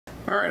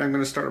Alright, I'm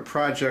going to start a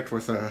project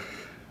with a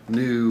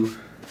new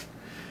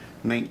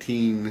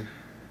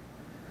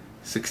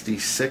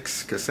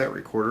 1966 cassette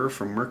recorder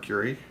from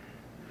Mercury,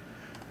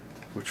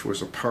 which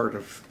was a part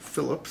of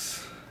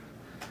Philips,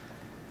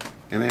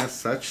 and as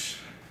such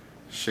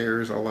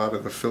shares a lot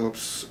of the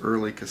Philips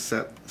early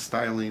cassette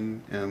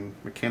styling and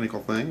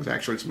mechanical things.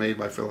 Actually, it's made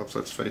by Philips,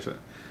 let's face it.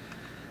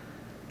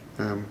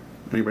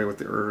 Anybody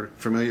with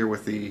familiar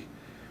with the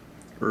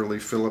early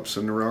Philips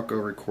and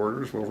Norelco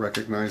recorders will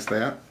recognize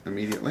that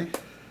immediately.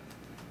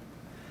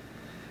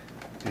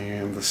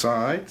 And the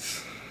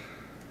sides.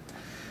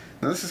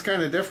 Now this is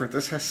kind of different.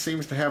 This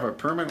seems to have a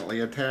permanently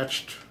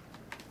attached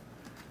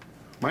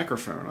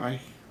microphone.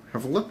 I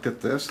have looked at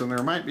this, and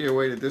there might be a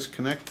way to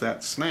disconnect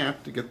that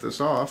snap to get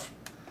this off.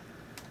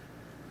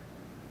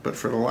 But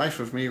for the life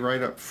of me,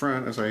 right up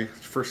front, as I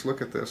first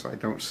look at this, I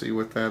don't see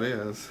what that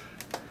is.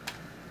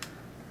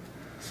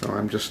 So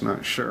I'm just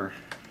not sure.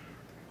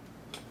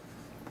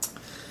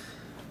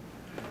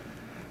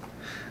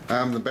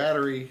 The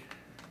battery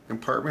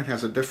compartment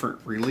has a different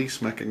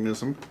release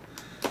mechanism.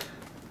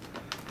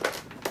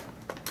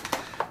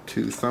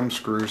 Two thumb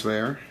screws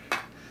there.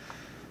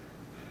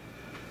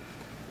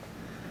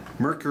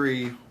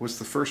 Mercury was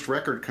the first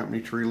record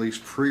company to release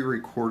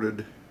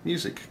pre-recorded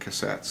music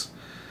cassettes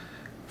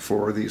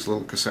for these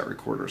little cassette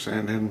recorders,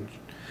 and in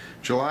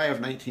July of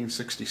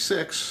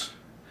 1966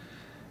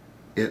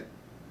 it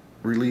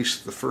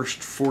released the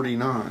first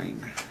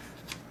 49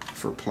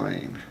 for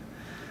playing.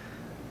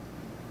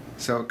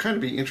 So it'd kind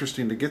of be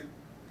interesting to get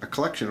a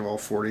collection of all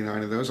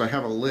 49 of those. I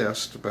have a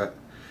list, but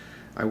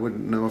I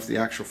wouldn't know if the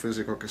actual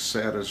physical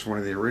cassette is one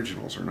of the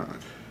originals or not.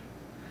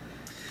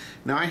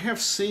 Now I have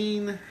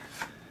seen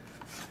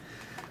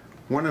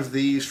one of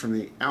these from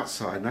the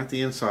outside, not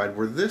the inside,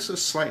 where this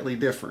is slightly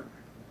different.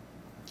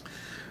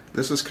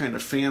 This is kind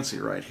of fancy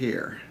right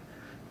here,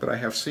 but I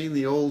have seen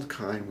the old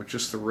kind with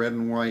just the red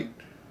and white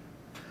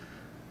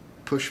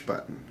push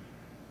button.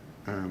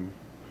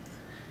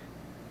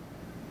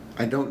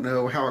 I don't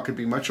know how it could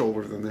be much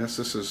older than this.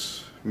 This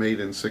is made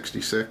in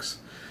 '66,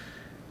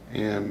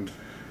 and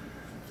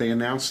they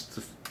announced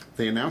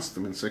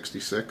them in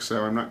 '66,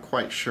 so I'm not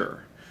quite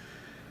sure.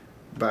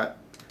 But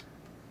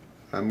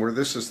where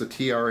this is the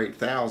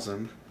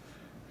TR-8000,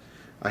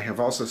 I have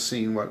also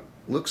seen what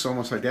looks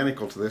almost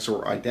identical to this,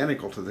 or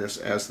identical to this,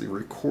 as the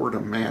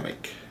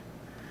Recordamatic.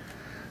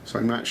 So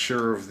I'm not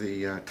sure of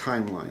the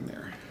timeline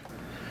there.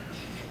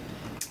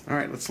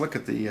 Alright, let's look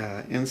at the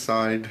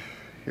inside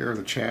here of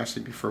the chassis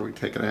before we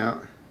take it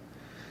out.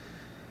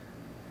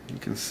 You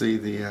can see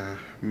the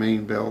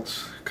main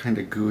belt's kind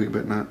of gooey,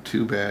 but not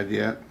too bad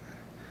yet.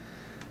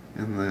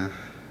 And the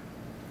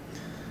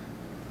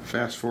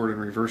fast forward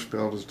and reverse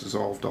belt is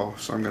dissolved off,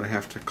 so I'm going to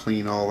have to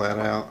clean all that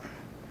out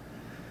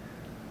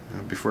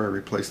before I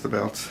replace the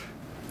belts.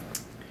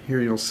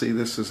 Here you'll see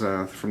this is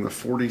from the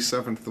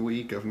 47th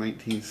week of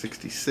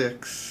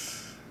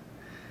 1966,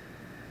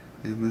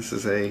 and this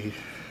is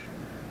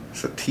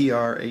it's a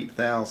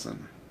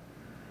TR-8000.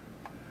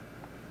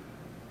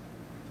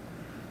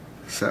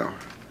 So,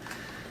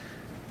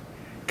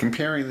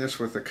 comparing this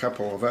with a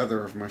couple of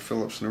other of my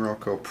Philips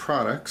Norelco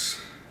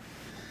products,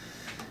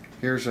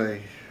 here's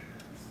a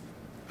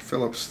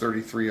Philips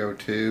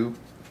 3302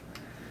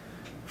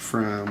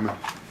 from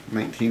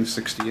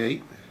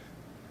 1968,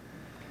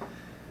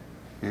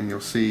 and you'll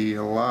see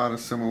a lot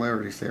of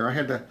similarities there. I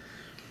had to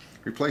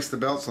replace the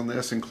belts on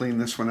this and clean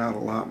this one out a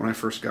lot. When I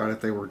first got it,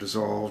 they were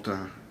dissolved.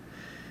 I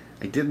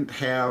didn't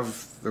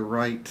have the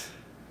right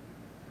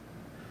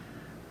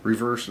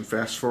reverse and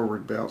fast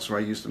forward belt, so I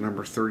used a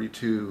number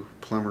 32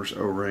 plumber's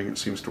O-ring. It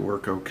seems to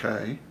work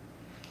okay.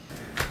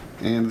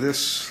 And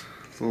this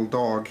little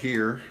dog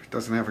here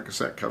doesn't have a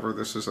cassette cover.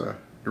 This is a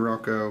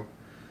Norelco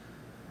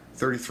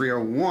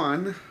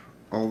 3301,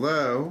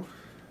 although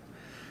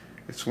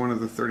it's one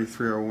of the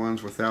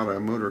 3301s without a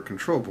motor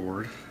control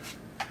board,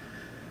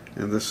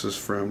 and this is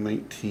from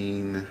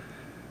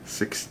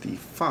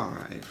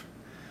 1965.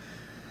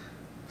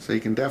 So you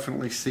can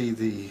definitely see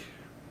the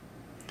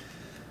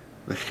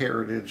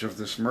heritage of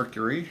this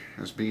Mercury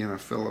as being a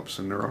Philips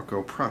and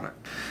Norelco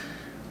product.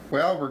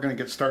 Well, we're going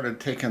to get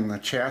started taking the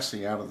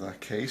chassis out of the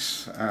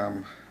case.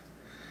 I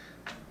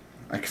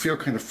feel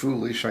kind of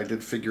foolish. I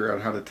did figure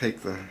out how to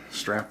take the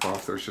strap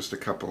off. There's just a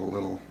couple of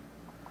little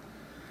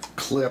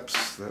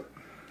clips that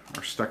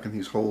are stuck in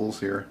these holes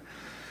here.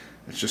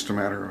 It's just a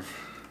matter of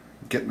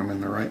getting them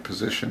in the right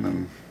position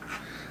and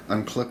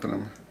unclipping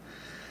them.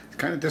 I was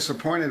kind of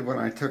disappointed when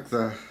I took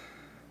the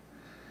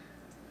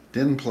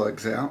DIN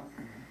plugs out.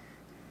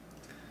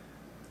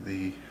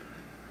 The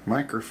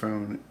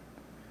microphone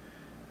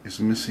is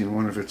missing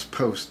one of its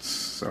posts,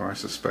 so I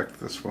suspect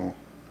this will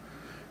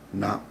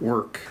not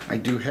work. I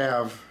do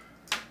have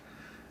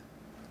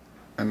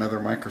another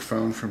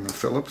microphone from the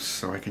Philips,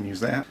 so I can use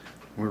that.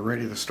 We're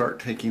ready to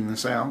start taking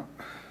this out.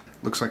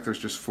 Looks like there's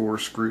just 4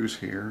 screws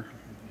here,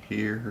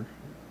 here,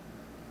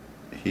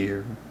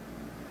 here,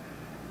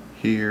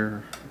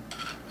 here,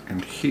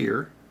 and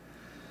here.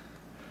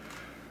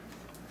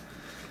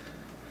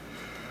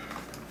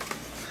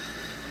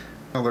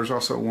 Well, there's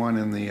also one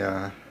in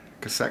the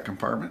cassette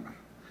compartment,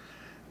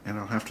 and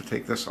I'll have to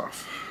take this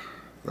off,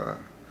 the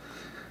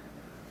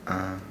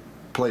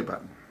play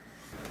button.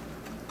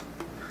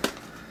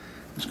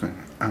 Just going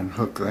to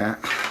unhook that,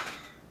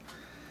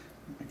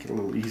 make it a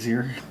little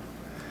easier.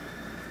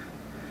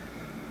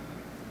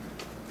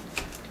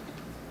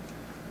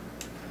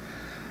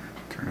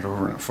 Turn it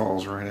over and it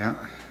falls right out.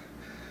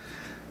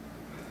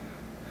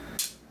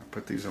 I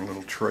put these in a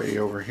little tray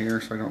over here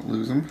so I don't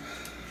lose them.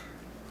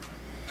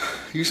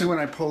 Usually when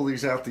I pull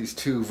these out, these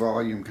two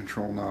volume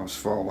control knobs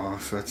fall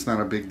off. That's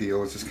not a big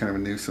deal, it's just kind of a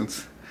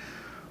nuisance.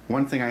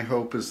 One thing I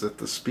hope is that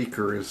the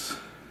speaker is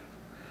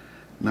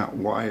not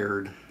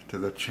wired to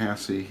the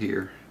chassis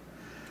here.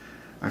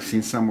 I've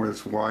seen somewhere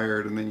it's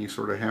wired and then you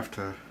sort of have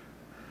to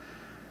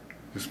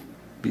just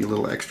be a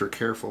little extra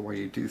careful while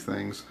you do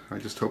things. I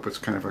just hope it's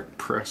kind of a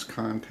press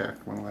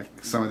contact one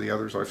like some of the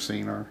others I've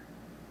seen are.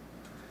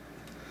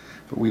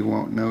 But we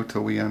won't know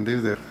till we undo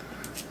this.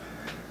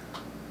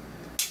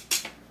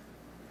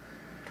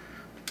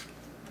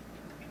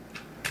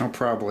 I'll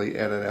probably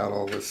edit out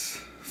all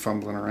this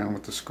fumbling around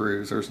with the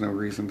screws. There's no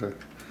reason to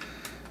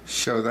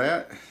show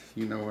that.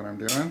 You know what I'm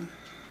doing.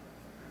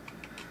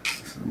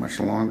 This is a much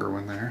longer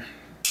one there.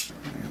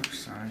 On the other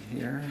side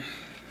here.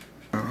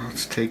 Oh,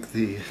 let's take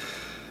the...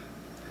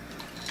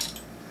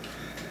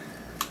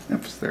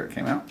 Oops, there it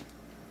came out. So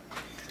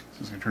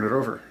I'm going to turn it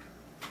over.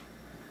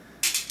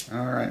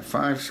 Alright,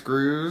 5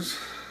 screws.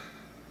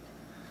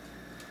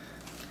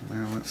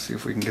 Now let's see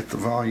if we can get the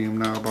volume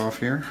knob off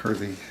here, or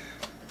the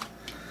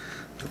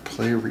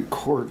play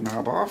record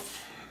knob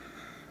off.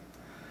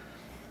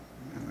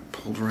 And it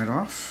pulled right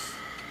off.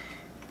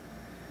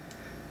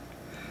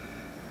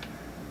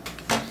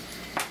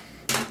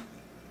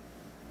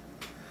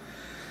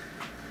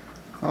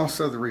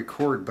 Also, the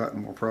record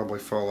button will probably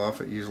fall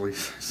off. It usually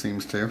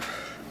seems to.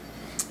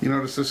 You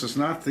notice this is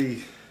not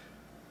the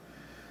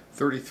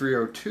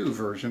 3302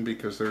 version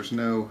because there's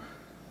no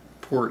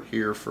port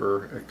here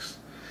for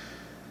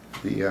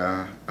the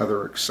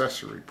other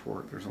accessory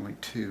port. There's only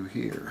 2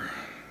 here.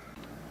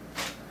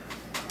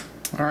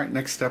 Alright,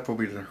 next step will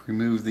be to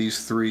remove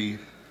these 3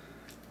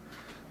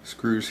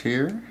 screws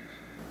here.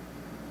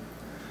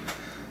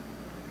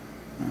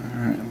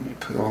 Alright, let me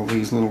put all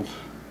these little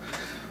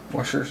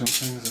washers and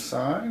things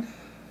aside.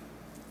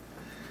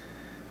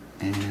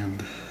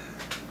 And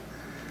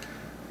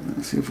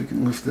let's see if we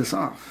can lift this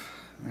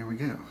off. There we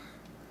go.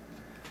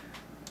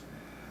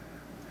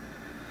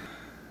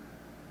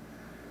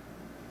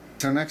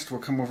 So next we'll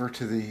come over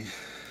to the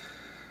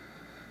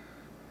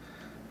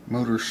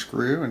motor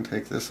screw and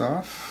take this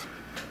off.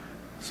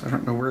 So I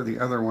don't know where the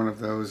other one of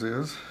those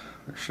is.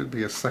 There should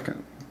be a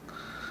second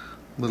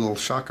little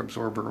shock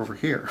absorber over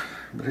here,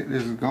 but it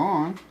is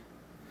gone.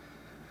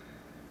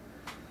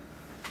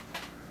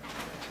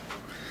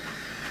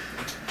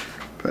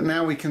 But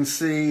now we can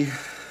see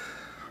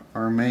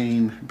our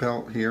main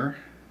belt here,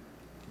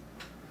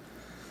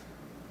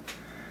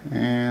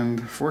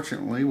 and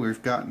fortunately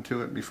we've gotten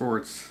to it before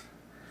it's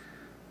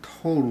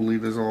totally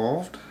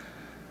dissolved,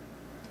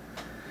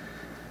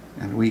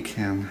 and we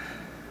can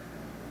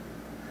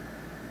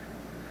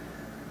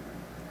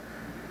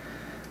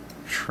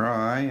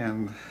try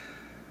and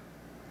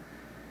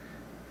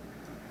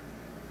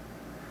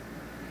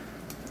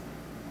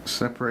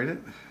separate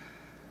it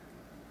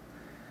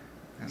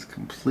as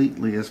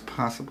completely as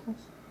possible.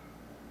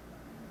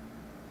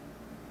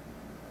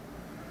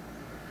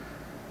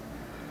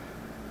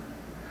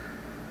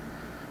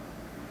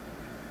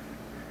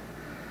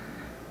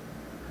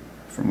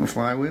 From the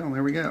flywheel, and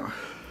there we go.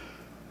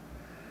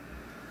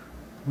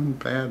 One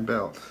bad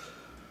belt.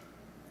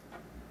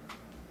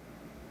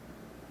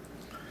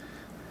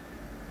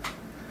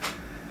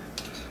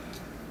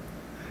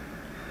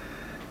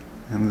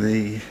 And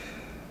the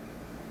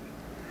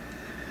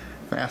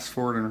fast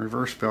forward and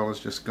reverse belt is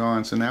just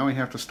gone, so now we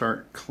have to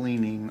start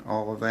cleaning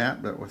all of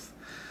that, but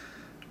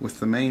with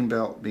the main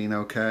belt being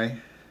okay,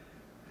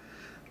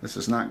 this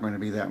is not going to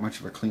be that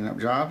much of a cleanup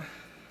job.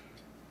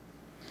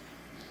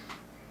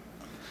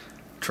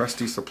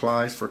 Trusty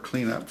supplies for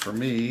cleanup for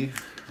me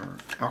are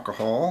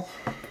alcohol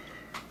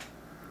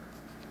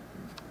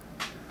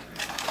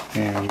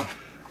and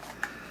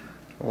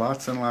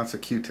lots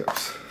of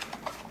Q-tips.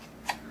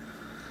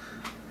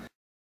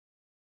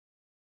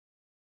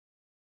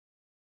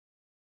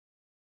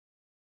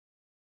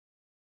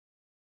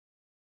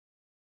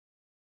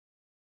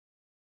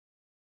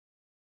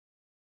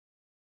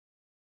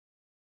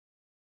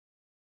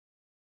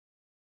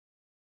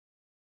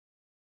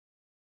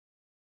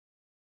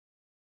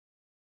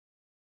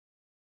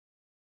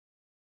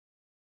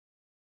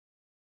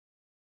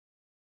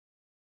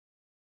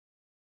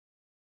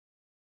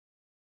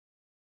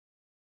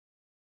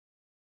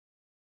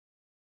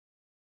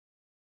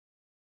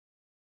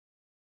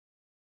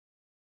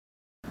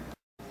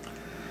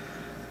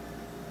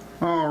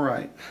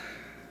 Alright,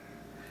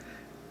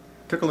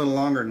 took a little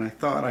longer than I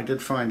thought. I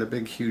did find a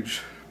big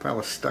huge pile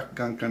of stuck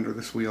gunk under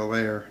this wheel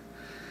there.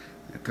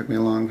 It took me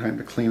a long time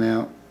to clean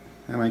out,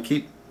 and I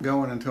keep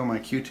going until my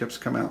Q-tips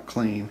come out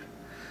clean.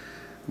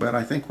 But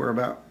I think we're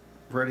about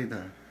ready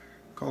to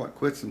call it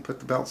quits and put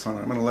the belts on.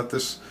 I'm going to let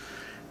this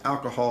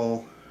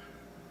alcohol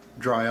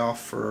dry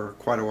off for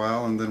quite a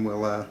while, and then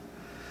we'll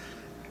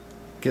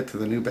get to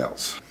the new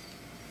belts.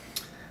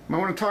 I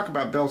want to talk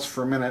about belts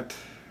for a minute.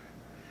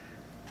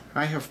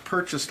 I have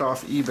purchased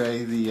off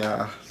eBay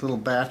the little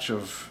batch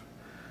of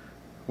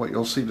what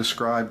you'll see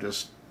described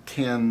as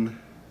 10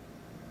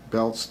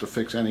 belts to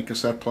fix any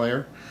cassette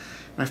player.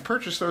 And I've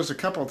purchased those a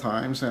couple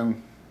times,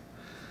 and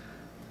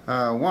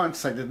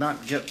once I did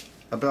not get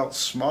a belt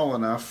small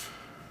enough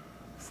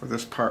for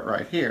this part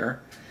right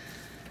here,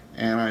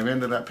 and I've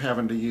ended up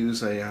having to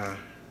use a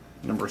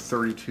number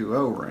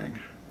 32O ring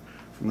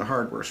from the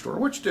hardware store,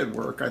 which did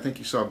work. I think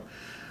you saw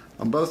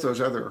on both those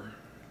other,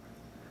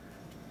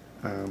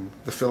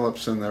 the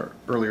Phillips and the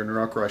earlier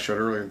Norelco I showed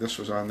earlier, this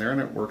was on there and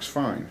it works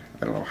fine.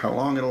 I don't know how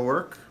long it'll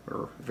work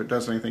or if it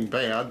does anything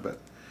bad, but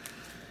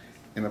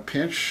in a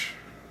pinch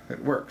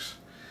it works.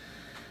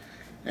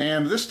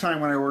 And this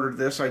time when I ordered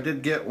this, I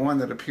did get one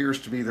that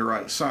appears to be the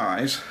right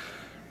size,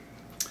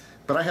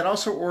 but I had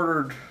also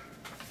ordered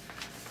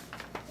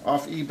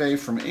off eBay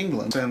from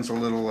England. It sends a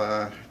little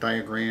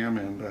diagram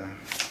and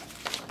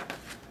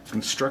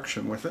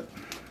instruction with it,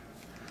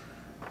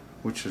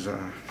 which is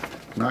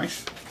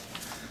nice.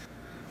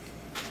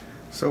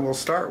 So we'll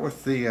start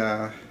with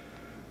the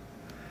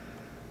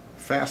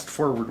fast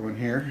forward one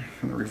here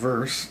in the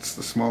reverse. It's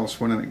the smallest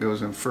one and it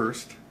goes in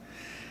first.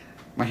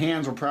 My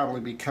hands will probably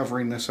be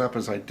covering this up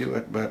as I do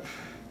it, but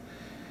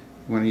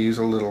when you use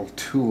a little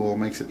tool, it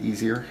makes it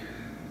easier.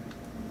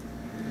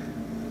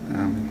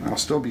 I'll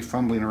still be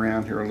fumbling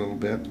around here a little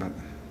bit, but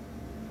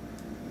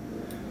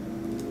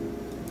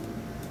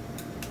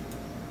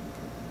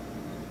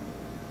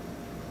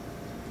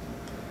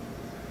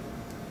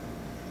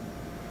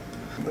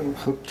a little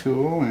hook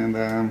tool,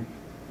 and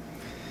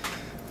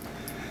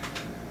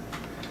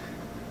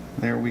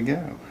there we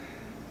go.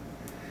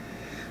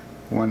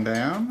 One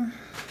down.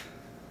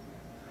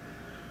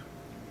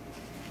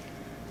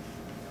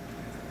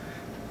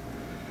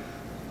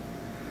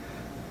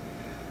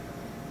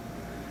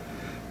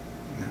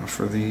 Now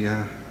for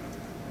the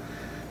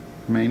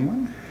main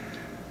one.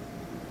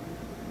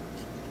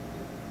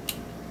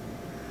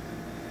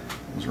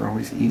 Those are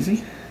always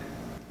easy.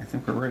 I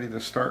think we're ready to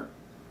start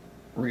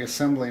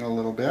reassembling a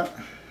little bit.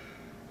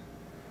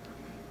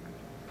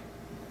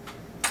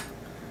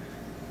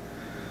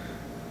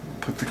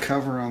 Put the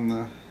cover on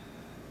the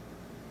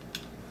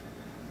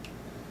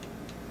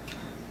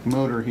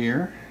motor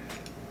here.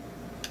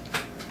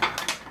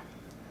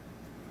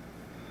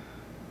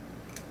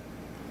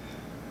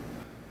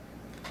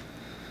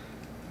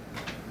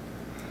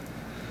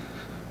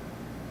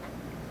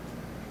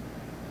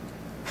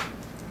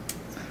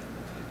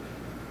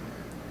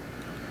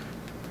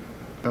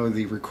 Oh,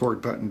 the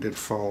record button did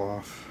fall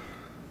off,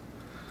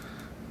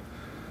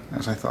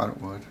 as I thought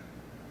it would.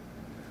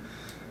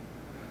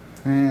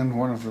 And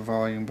one of the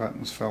volume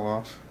buttons fell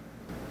off.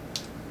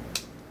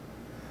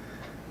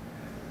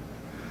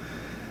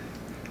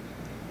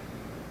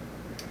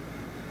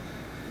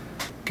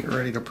 Get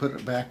ready to put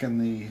it back in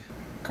the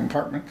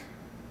compartment.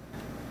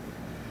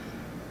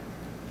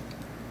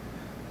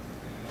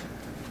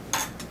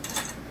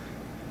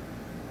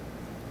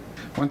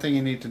 One thing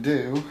you need to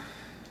do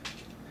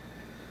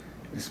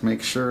is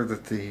make sure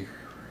that the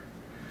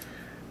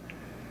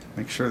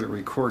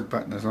record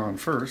button is on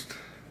first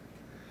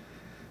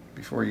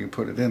before you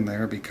put it in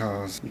there,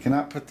 because you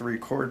cannot put the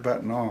record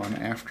button on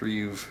after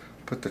you've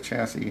put the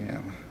chassis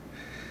in.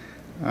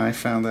 I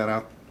found that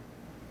out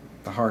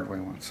the hard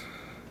way once,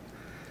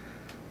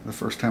 the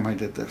first time I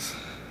did this.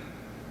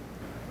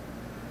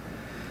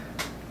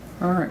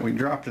 Alright, we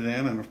dropped it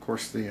in, and of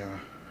course the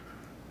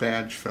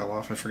badge fell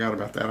off. I forgot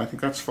about that. I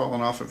think that's fallen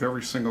off of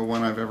every single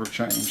one I've ever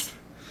changed.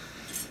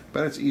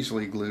 But it's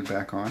easily glued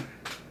back on.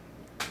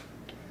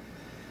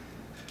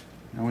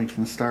 Now we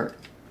can start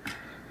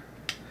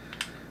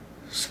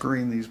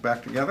screwing these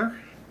back together,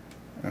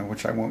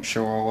 which I won't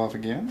show all of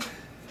again.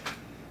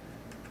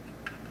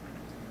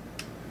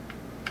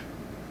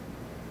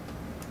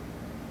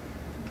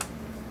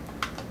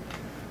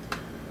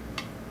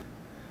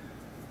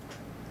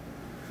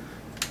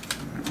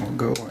 We'll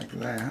go like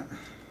that.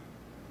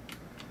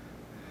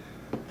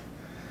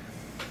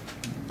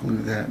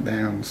 Glue that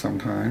down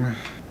sometime.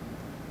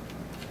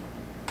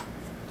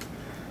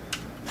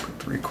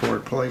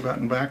 Record play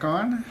button back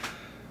on.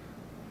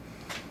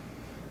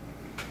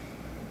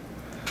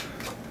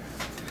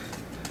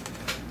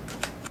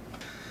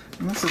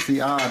 And this is the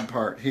odd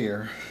part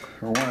here,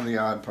 or one of the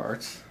odd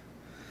parts.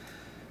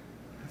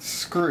 The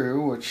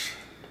screw, which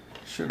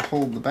should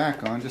hold the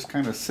back on, just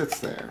kind of sits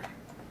there.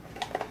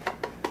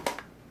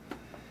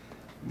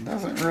 It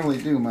doesn't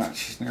really do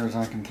much, as near as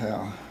I can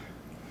tell.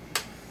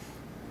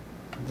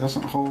 It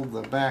doesn't hold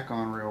the back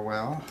on real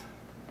well.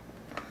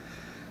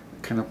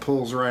 It kind of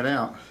pulls right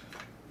out.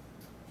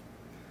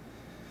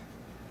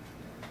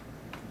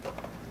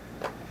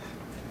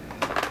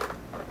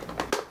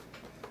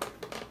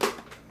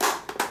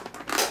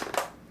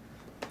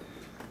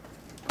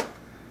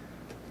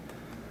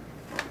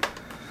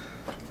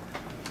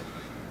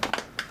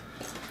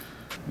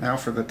 Now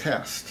for the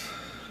test.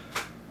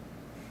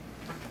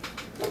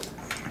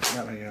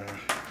 Got a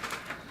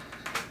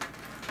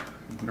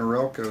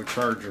Norelco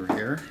charger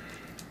here.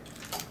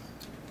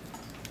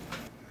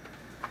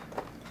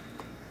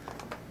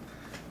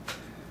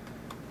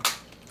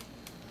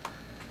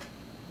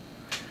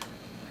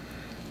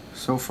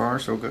 So far,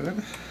 so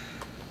good.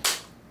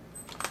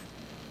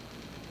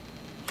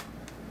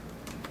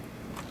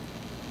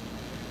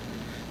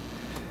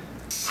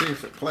 Let's see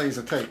if it plays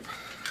a tape.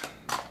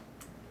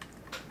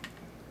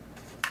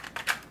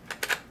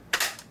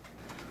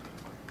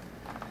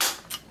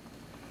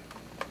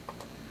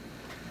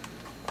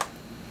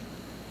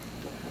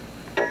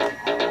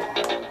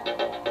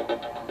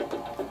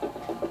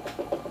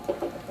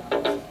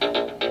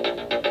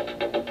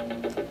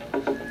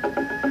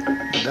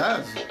 It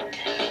does.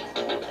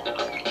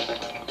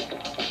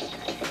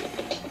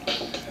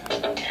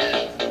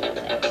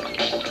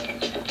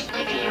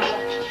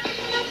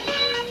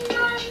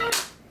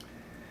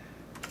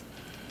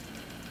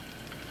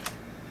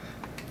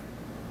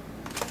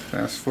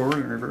 Fast forward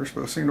and reverse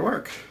both seem to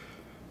work.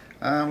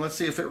 Let's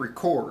see if it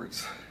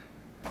records.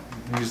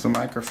 Use the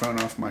microphone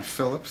off my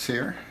Philips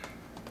here.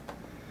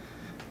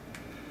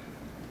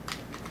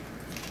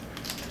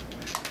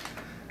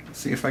 Let's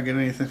see if I get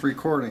anything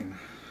recording.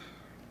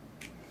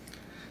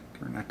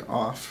 Turn that to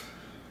off.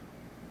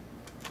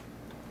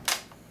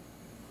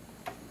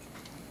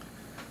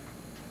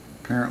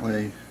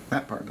 Apparently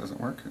that part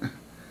doesn't work.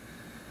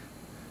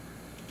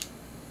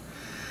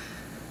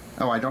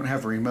 Oh, I don't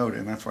have the remote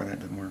in, that's why that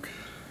didn't work.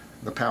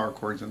 The power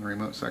cord's in the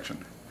remote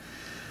section.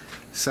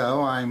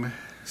 So I'm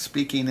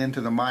speaking into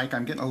the mic.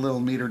 I'm getting a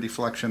little meter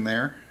deflection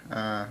there.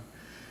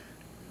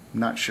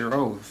 Not sure.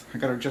 Oh, I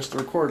got to adjust the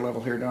record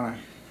level here, don't I?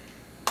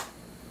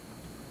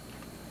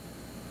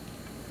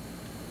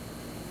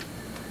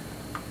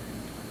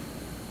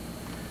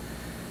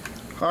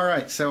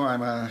 Alright, so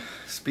I'm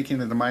speaking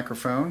to the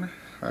microphone.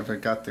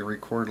 I've got the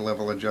record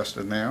level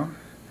adjusted now.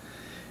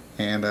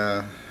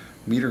 And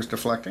meter's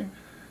deflecting.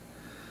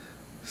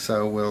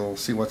 So we'll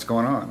see what's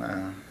going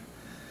on.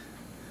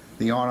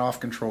 The on-off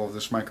control of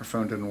this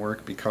microphone didn't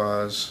work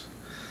because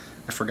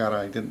I forgot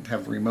I didn't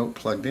have the remote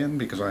plugged in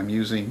because I'm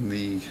using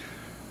the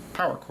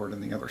power cord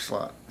in the other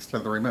slot instead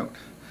of the remote.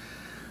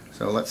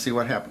 So let's see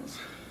what happens.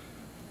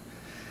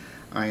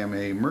 I am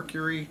a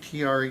Mercury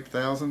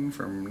TR-8000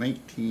 from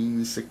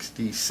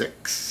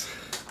 1966.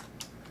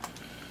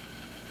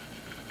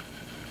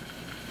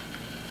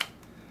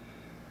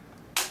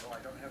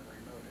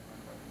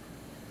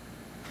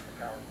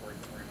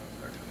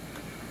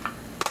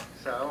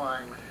 So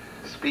I'm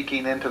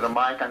speaking into the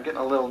mic. I'm getting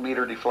a little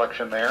meter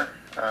deflection there.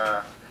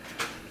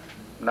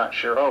 Not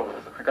sure. Oh,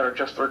 I got to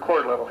adjust the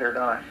record level here,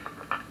 don't I?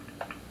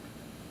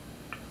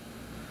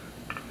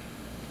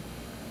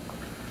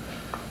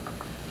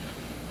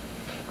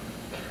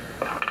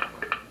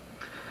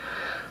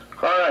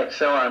 Alright,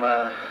 so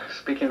I'm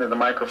speaking to the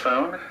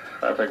microphone.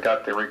 I've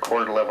got the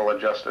record level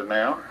adjusted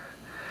now.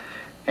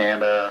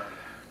 And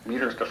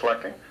meter's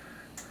deflecting.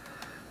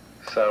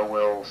 So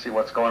we'll see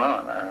what's going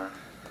on.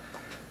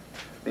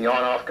 The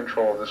on-off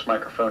control of this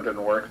microphone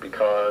didn't work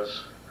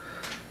because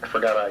I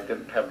forgot I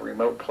didn't have the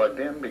remote plugged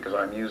in because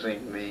I'm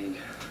using the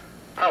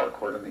power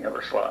cord in the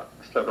other slot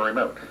instead of the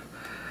remote.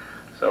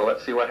 So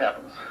let's see what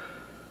happens.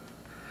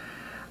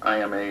 I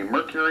am a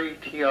Mercury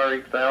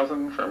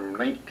TR-8000 from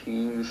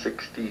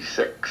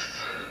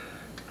 1966.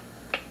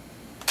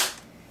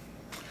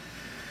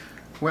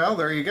 Well,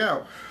 there you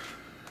go.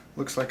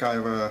 Looks like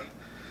I've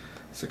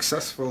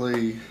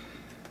successfully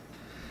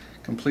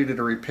completed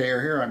a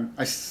repair here. I'm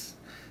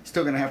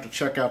still going to have to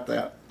check out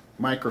that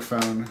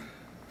microphone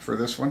for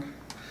this one.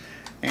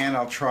 And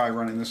I'll try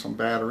running this on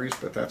batteries,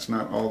 but that's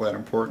not all that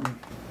important.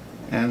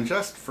 And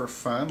just for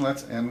fun,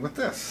 let's end with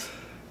this.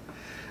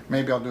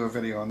 Maybe I'll do a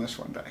video on this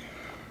one day.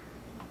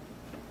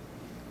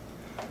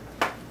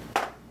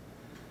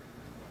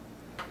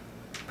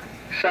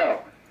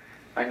 So,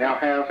 I now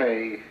have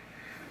a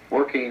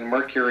working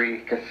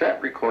Mercury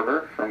cassette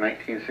recorder from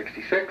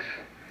 1966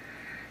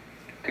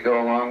 to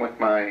go along with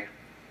my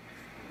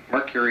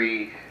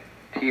Mercury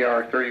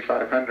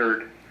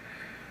TR-3500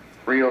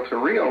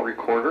 reel-to-reel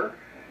recorder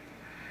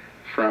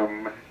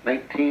from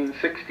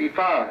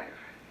 1965.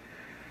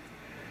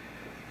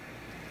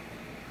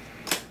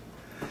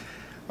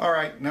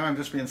 Alright, now I'm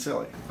just being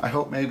silly. I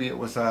hope maybe it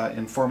was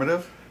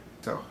informative.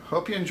 So,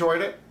 hope you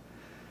enjoyed it.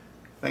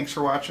 Thanks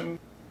for watching.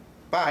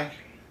 Bye.